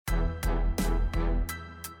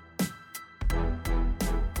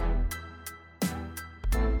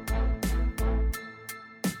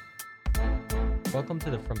Welcome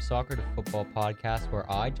to the From Soccer to Football podcast,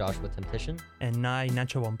 where I, Joshua Temptation, and I,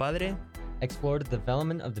 Nacho Bompadre, explore the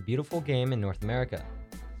development of the beautiful game in North America.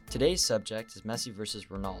 Today's subject is Messi versus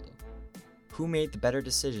Ronaldo. Who made the better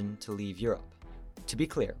decision to leave Europe? To be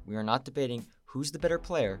clear, we are not debating who's the better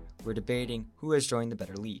player, we're debating who has joined the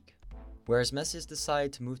better league. Whereas Messi has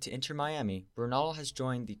decided to move to Inter Miami, Ronaldo has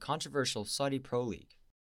joined the controversial Saudi Pro League.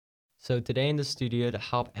 So today in the studio to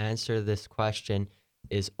help answer this question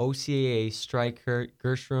is OCAA striker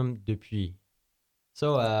Gershom Dupuy.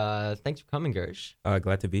 So thanks for coming, Gersh.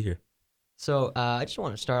 Glad to be here. So I just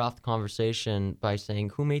want to start off the conversation by saying,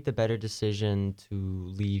 who made the better decision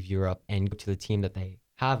to leave Europe and go to the team that they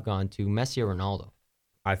have gone to, Messi or Ronaldo?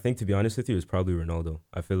 I think, to be honest with you, it's probably Ronaldo.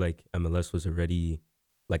 I feel like MLS was already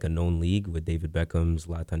like a known league with David Beckham,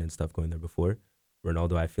 Zlatan and stuff going there before.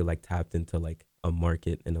 Ronaldo, I feel like, tapped into like a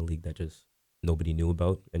market in a league that just nobody knew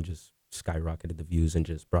about and just skyrocketed the views and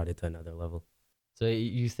just brought it to another level. So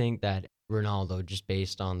you think that Ronaldo, just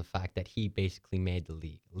based on the fact that he basically made the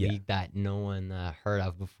league that no one heard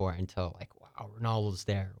of before until like, wow, Ronaldo's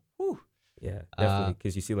there. Whew. Yeah, definitely.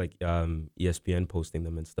 Because you see like ESPN posting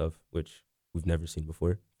them and stuff, which we've never seen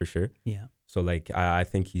before, for sure. Yeah. So like, I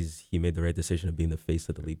think he made the right decision of being the face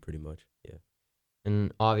of the league pretty much. Yeah.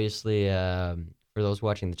 And obviously, for those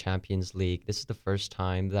watching the Champions League, this is the first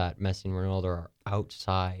time that Messi and Ronaldo are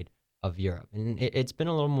outside of Europe. And it's been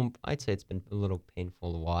a little more, I'd say it's been a little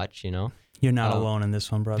painful to watch, you know? You're not alone in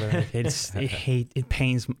this one, brother. It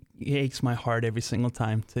aches my heart every single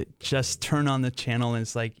time to just turn on the channel and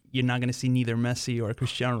it's like, you're not going to see neither Messi or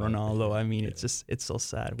Cristiano Ronaldo. I mean, it's so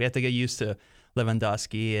sad. We have to get used to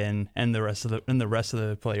Lewandowski and the rest of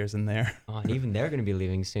the players in there. Oh, and even they're going to be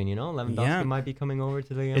leaving soon, you know? Lewandowski might be coming over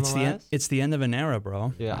to the MLS. It's the end of an era,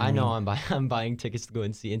 bro. Yeah, I know. I'm buying tickets to go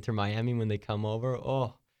and see Inter Miami when they come over.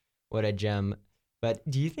 Oh, what a gem. But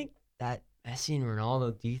do you think that Messi and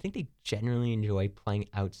Ronaldo, do you think they generally enjoy playing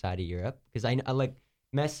outside of Europe? Because I like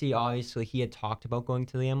Messi, obviously, he had talked about going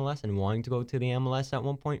to the MLS and wanting to go to the MLS at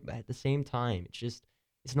one point, but at the same time, it's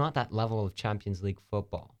not that level of Champions League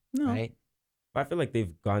football, right? I feel like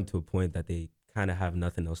they've gone to a point that they kind of have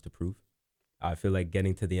nothing else to prove. I feel like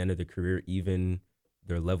getting to the end of their career, even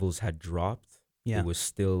their levels had dropped. It was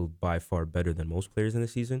still by far better than most players in the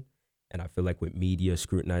season. And I feel like with media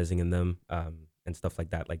scrutinizing in them and stuff like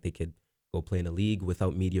that, like they could go play in a league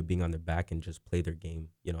without media being on their back and just play their game.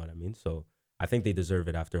 You know what I mean? So I think they deserve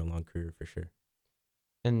it after a long career for sure.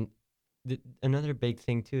 And another big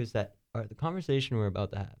thing too is that the conversation we're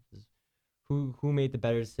about to have is who made the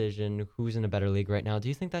better decision, who's in a better league right now. Do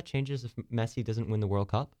you think that changes if Messi doesn't win the World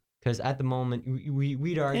Cup? Because at the moment,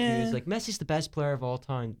 we'd argue it's like Messi's the best player of all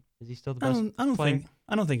time. Is he still the best player?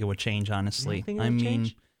 I don't think it would change, honestly. You don't think it would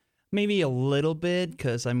change? Maybe a little bit,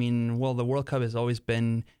 because the World Cup has always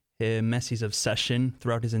been Messi's obsession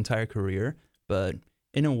throughout his entire career. But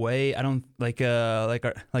in a way, I don't Dupuy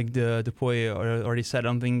already said. I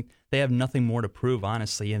don't think they have nothing more to prove,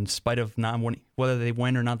 honestly. In spite of not winning, whether they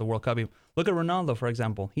win or not the World Cup. Look at Ronaldo, for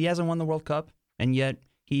example. He hasn't won the World Cup, and yet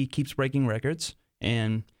he keeps breaking records,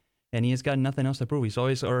 and he has got nothing else to prove. He's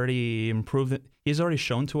always already improved. He's already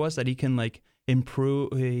shown to us that he can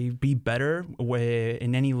improve, be better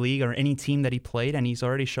in any league or any team that he played, and he's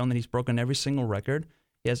already shown that he's broken every single record.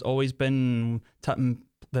 He has always been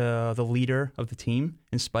the leader of the team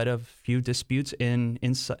in spite of few disputes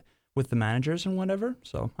with the managers and whatever.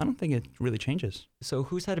 So I don't think it really changes. So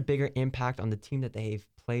who's had a bigger impact on the team that they've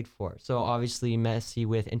played for? So obviously Messi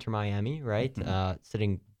with Inter Miami, right? Mm-hmm.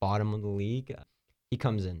 Sitting bottom of the league. He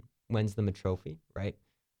comes in, wins them a trophy, right?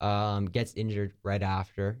 Gets injured right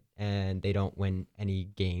after, and they don't win any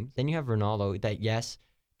games. Then you have Ronaldo that, yes,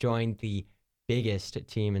 joined the biggest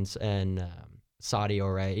team in Saudi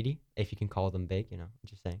already, if you can call them big, I'm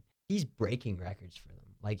just saying. He's breaking records for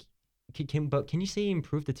them. Like, can you say he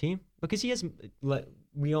improved the team? Because he has,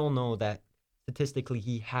 we all know that statistically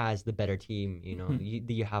he has the better team,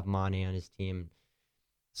 you have Mane on his team.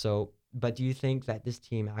 So, but do you think that this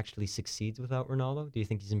team actually succeeds without Ronaldo? Do you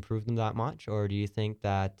think he's improved them that much? Or do you think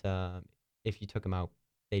that if you took him out,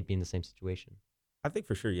 they'd be in the same situation? I think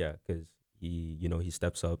for sure, yeah, because he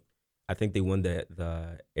steps up. I think they won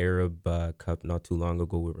the Arab Cup not too long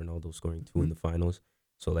ago with Ronaldo scoring 2 in the finals.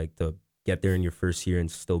 So, like, to get there in your first year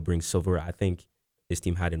and still bring silverware, I think his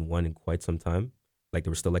team hadn't won in quite some time. Like, they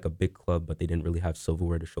were still like a big club, but they didn't really have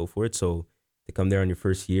silverware to show for it. So, to come there on your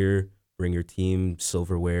first year, bring your team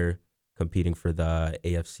silverware, competing for the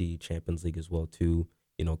AFC Champions League as well, too,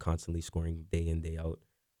 constantly scoring day in, day out.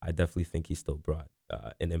 I definitely think he still brought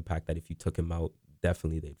an impact that if you took him out,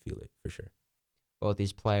 definitely they'd feel it for sure. Both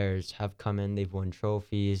these players have come in, they've won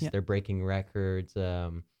trophies, they're breaking records.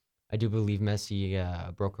 I do believe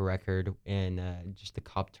Messi broke a record in just the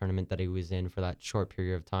cup tournament that he was in for that short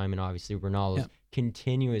period of time, and obviously Ronaldo's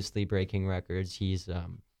continuously breaking records. He's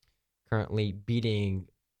currently beating.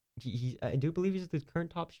 I do believe he's the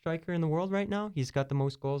current top striker in the world right now. He's got the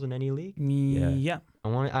most goals in any league. Yeah. I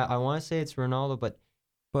want to say it's Ronaldo, but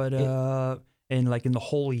in the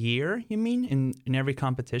whole year, you mean in every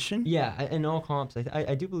competition? yeah, in all comps,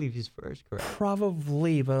 I do believe he's first. Correct.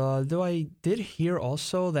 Probably, but though I did hear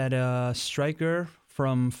also that striker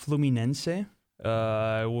from Fluminense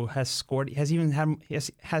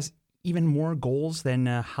has even more goals than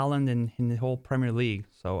Haaland in the whole Premier League.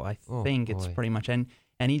 So I think it's pretty much and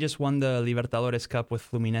he just won the Libertadores Cup with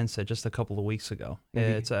Fluminense just a couple of weeks ago.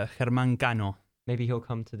 It's Germán Cano. Maybe he'll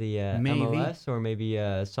come to the MLS, or maybe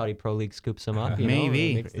Saudi Pro League scoops him up.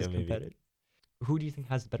 Maybe. Makes this competitive. Who do you think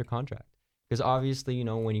has the better contract? Because obviously,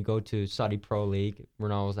 when you go to Saudi Pro League,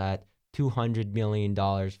 Ronaldo's at $200 million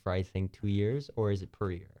for, I think, 2 years, or is it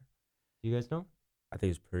per year? Do you guys know? I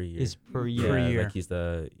think it's per year. It's per year. Per year. Like he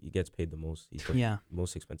gets paid the most. He's the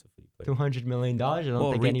most expensive player. $200 million. I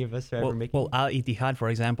don't think any of us are ever making. Well, Al Ittihad, for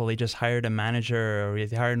example, they just hired a manager.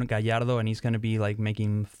 They hired Gallardo, and he's going to be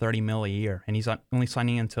making $30 million a year, and he's only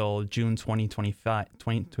signing until June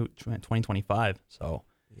 2025. So,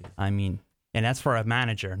 I mean, and that's for a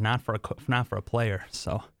manager, not for a player.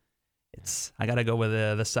 So, I got to go with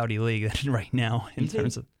the Saudi league right now in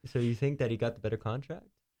terms of. So you think that he got the better contract?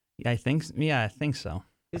 I think so.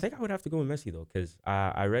 I think I would have to go with Messi though, because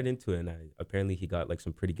I read into it, and apparently he got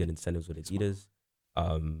some pretty good incentives with Adidas.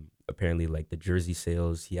 Apparently the jersey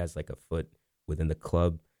sales, he has a foot within the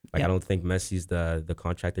club. I don't think Messi's the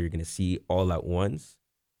contract that you're gonna see all at once,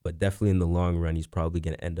 but definitely in the long run, he's probably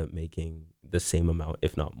gonna end up making the same amount,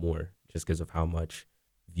 if not more, just because of how much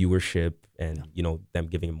viewership and them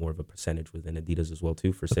giving him more of a percentage within Adidas as well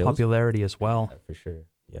too for sales. Popularity as well. Yeah, for sure.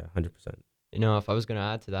 Yeah, 100%. If I was going to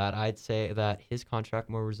add to that, I'd say that his contract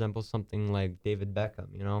more resembles something like David Beckham.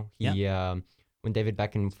 When David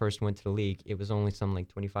Beckham first went to the league, it was only some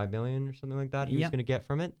 $25 million or something like that he was going to get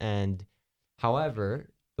from it. And however,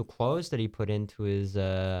 the clause that he put into his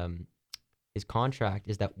contract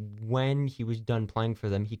is that when he was done playing for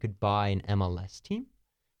them, he could buy an MLS team,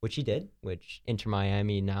 which he did, which Inter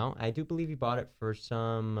Miami now. I do believe he bought it for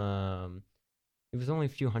some. It was only a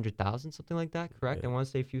few $100,000, something like that, correct? Yeah. I want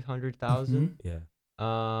to say a few $100,000. Yeah.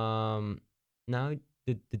 Now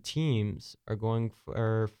the teams are going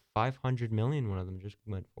for 500 million. One of them just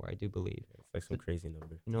went for, I do believe. It's some crazy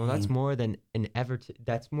number. That's more than an Everton.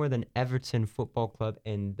 That's more than Everton Football Club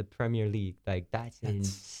in the Premier League. That's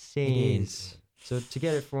insane. It is. So to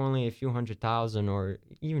get it for only a few $100,000 or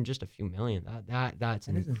even just a few million, that's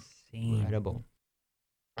insane. Incredible.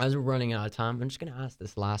 As we're running out of time, I'm just gonna ask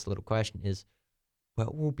this last little question: is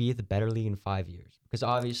what will be the better league in 5 years? Because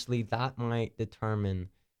obviously that might determine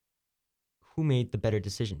who made the better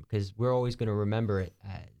decision, because we're always going to remember it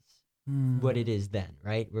as what it is then,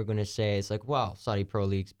 right? We're going to say it's Saudi Pro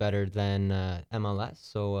League's better than MLS,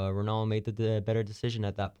 so Ronaldo made the better decision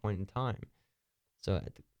at that point in time. So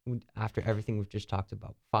after everything we've just talked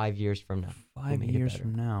about, 5 years from now. 5 years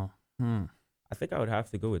from now. I think I would have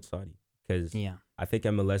to go with Saudi, because I think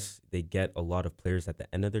MLS, they get a lot of players at the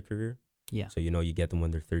end of their career. Yeah. So, you get them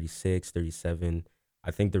when they're 36, 37.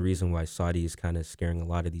 I think the reason why Saudi is kind of scaring a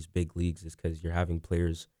lot of these big leagues is because you're having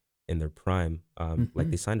players in their prime.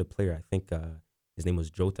 They signed a player, I think his name was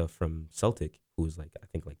Jota from Celtic, who was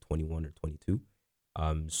 21 or 22.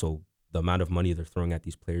 So the amount of money they're throwing at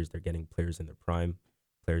these players, they're getting players in their prime,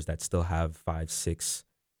 players that still have 5, 6,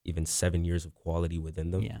 even 7 years of quality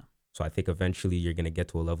within them. Yeah. So I think eventually you're going to get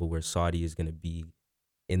to a level where Saudi is going to be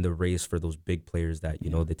in the race for those big players that,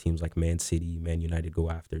 the teams like Man City, Man United go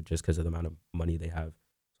after just because of the amount of money they have.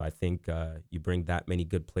 So I think you bring that many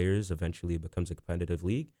good players, eventually it becomes a competitive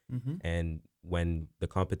league. And when the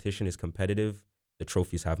competition is competitive, the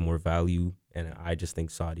trophies have more value. And I just think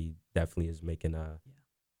Saudi definitely is making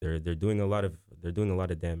they're doing a lot of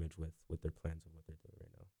damage with their plans and what they're doing right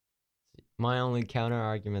now. My only counter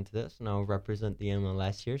argument to this, and I'll represent the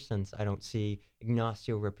MLS here since I don't see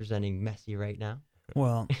Ignacio representing Messi right now.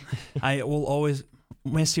 Well,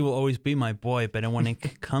 Messi will always be my boy, but when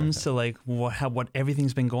it comes to what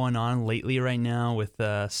everything's been going on lately right now with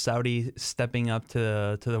Saudi stepping up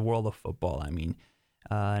to the world of football, I mean,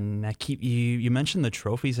 and I keep you mentioned the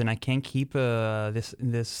trophies, and I can't keep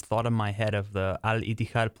this thought in my head of the Al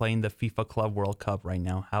Ittihad playing the FIFA Club World Cup right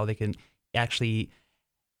now, how they can actually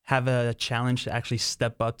have a challenge to actually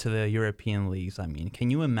step up to the European leagues. I mean, can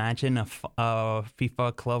you imagine a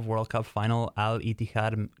FIFA Club World Cup final, Al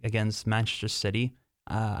Ittihad against Manchester City?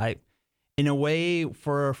 in a way,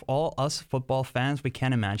 for all us football fans, we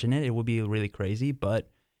can't imagine it. It would be really crazy, but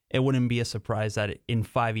it wouldn't be a surprise that in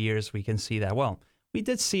 5 years we can see that. Well, we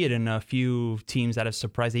did see it in a few teams that have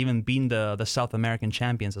surprised, even being the South American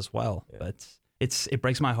champions as well. Yeah. But it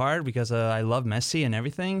breaks my heart because I love Messi and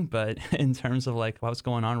everything. But in terms of like what's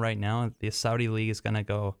going on right now, the Saudi league is gonna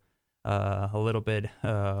go a little bit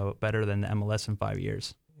better than the MLS in 5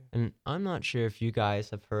 years. And I'm not sure if you guys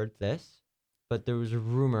have heard this, but there was a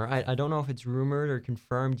rumor. I don't know if it's rumored or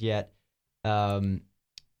confirmed yet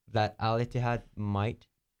that Al Ittihad might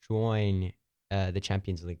join the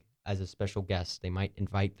Champions League as a special guest. They might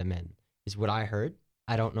invite them in, is what I heard.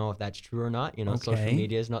 I don't know if that's true or not. You know, social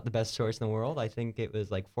media is not the best source in the world. I think it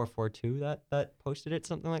was like 442 that posted it,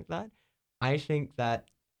 something like that. I think that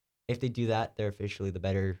if they do that, they're officially the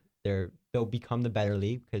better. They'll become the better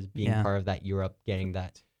league because being part of that Europe, getting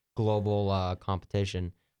that global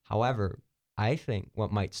competition. However, I think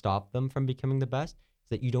what might stop them from becoming the best is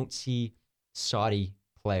that you don't see Saudi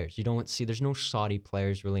players. There's no Saudi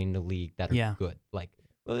players really in the league that are good. Like,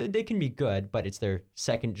 well, they can be good, but it's their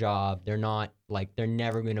second job. They're not like, they're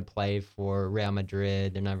never going to play for Real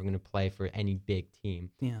Madrid. They're never going to play for any big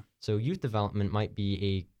team. Yeah. So youth development might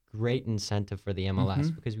be a great incentive for the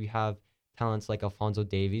MLS because we have talents like Alphonso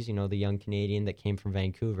Davies, you know, the young Canadian that came from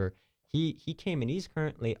Vancouver. He came and he's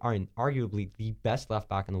currently arguably the best left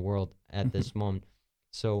back in the world at this moment.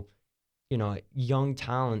 So, you know, young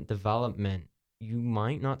talent development, you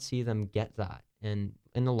might not see them get that. And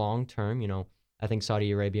in the long term, you know, I think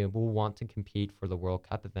Saudi Arabia will want to compete for the World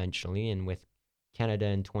Cup eventually. And with Canada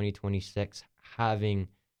in 2026 having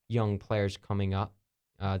young players coming up,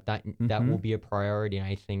 that will be a priority. And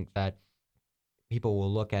I think that people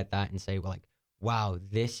will look at that and say, well, like, wow,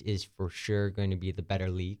 this is for sure going to be the better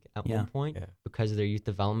league at one point because of their youth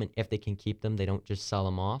development. If they can keep them, they don't just sell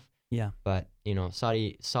them off. Yeah. But, you know,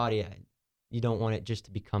 Saudi, you don't want it just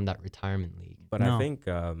to become that retirement league. But no.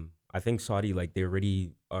 I think Saudi, like, they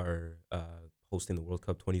already are hosting the World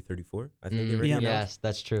Cup 2034. I think they already announced. Yes,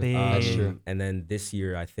 that's true. That's true. And then this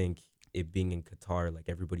year, I think it being in Qatar, like,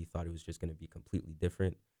 everybody thought it was just going to be completely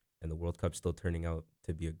different. And the World Cup's still turning out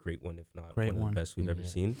to be a great one, if not one of the best we've ever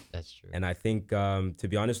seen. That's true. And I think, to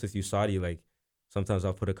be honest with you, Saudi, like, sometimes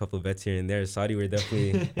I'll put a couple of bets here and there. Saudi were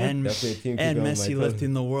definitely definitely a team. And Messi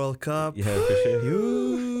lifting the World Cup. Yeah, for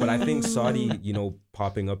sure. But I think Saudi, you know,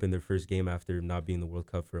 popping up in their first game after not being in the World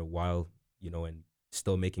Cup for a while, you know, and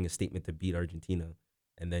still making a statement to beat Argentina,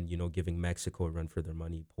 and then, you know, giving Mexico a run for their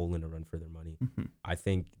money, Poland a run for their money. I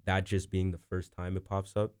think that just being the first time it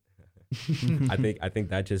pops up, I think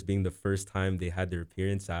that just being the first time they had their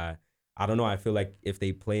appearance, I don't know. I feel like if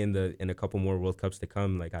they play in a couple more World Cups to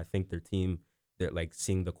come, like, I think their team, they're like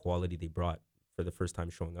seeing the quality they brought for the first time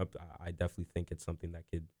showing up. I definitely think it's something that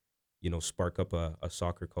could, you know, spark up a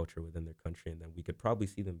soccer culture within their country, and then we could probably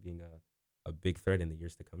see them being a big threat in the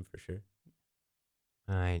years to come for sure.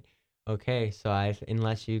 All right. Okay. So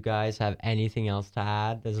unless you guys have anything else to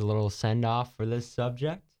add, there's a little send off for this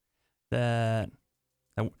subject. That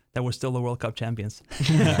we're still the World Cup champions.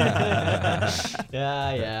 Yeah.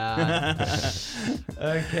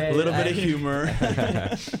 Okay. A little bit of humor.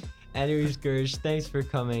 Anyways, Gersh, thanks for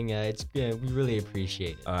coming. We really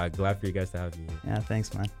appreciate it. Glad for you guys to have me. Yeah,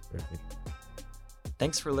 thanks, man. Perfect.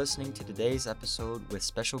 Thanks for listening to today's episode with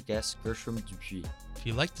special guest Gershom Dupuy. If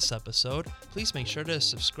you liked this episode, please make sure to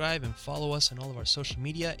subscribe and follow us on all of our social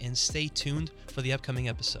media and stay tuned for the upcoming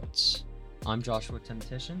episodes. I'm Joshua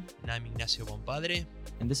Temptation. And I'm Ignacio Bompadre.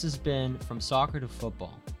 And this has been From Soccer to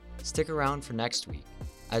Football. Stick around for next week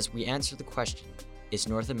as we answer the question, is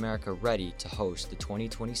North America ready to host the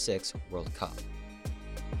 2026 World Cup?